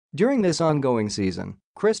During this ongoing season,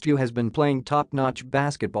 Chris Tiu has been playing top-notch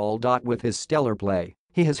basketball. With his stellar play,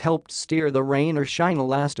 he has helped steer the Rain or Shine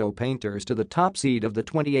Elasto Painters to the top seed of the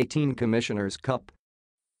 2018 Commissioner's Cup.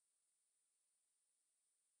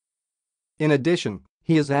 In addition,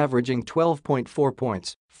 he is averaging 12.4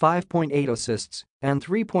 points, 5.8 assists, and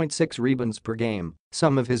 3.6 rebounds per game,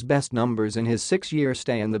 some of his best numbers in his 6-year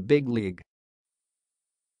stay in the big league.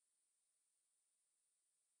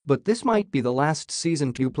 But this might be the last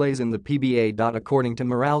season Tiu plays in the PBA. According to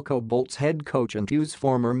Meralco Bolts head coach and Tiu's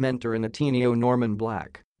former mentor in Ateneo Norman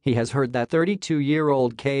Black, he has heard that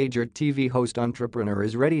 32-year-old Cager TV host entrepreneur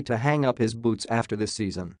is ready to hang up his boots after this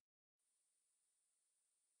season.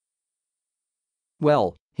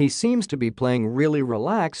 "Well, he seems to be playing really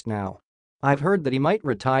relaxed now. I've heard that he might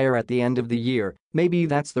retire at the end of the year, maybe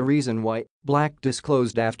that's the reason why," Black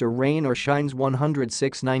disclosed after Rain or Shine's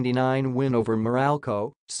 106-99 win over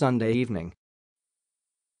Meralco Sunday evening.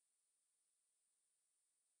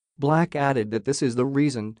 Black added that this is the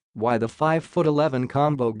reason why the 5'11"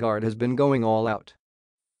 combo guard has been going all out.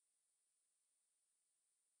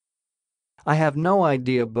 "I have no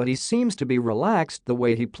idea, but he seems to be relaxed the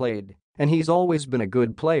way he played, and he's always been a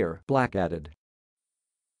good player," Black added.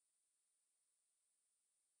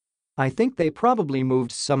 "I think they probably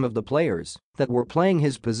moved some of the players that were playing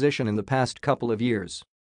his position in the past couple of years.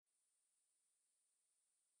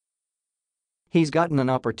 He's gotten an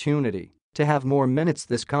opportunity to have more minutes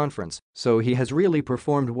this conference, so he has really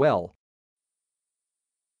performed well.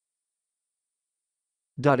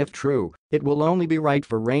 If true, it will only be right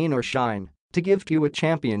for Rain or Shine to give Tiu a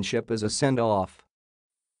championship as a send-off."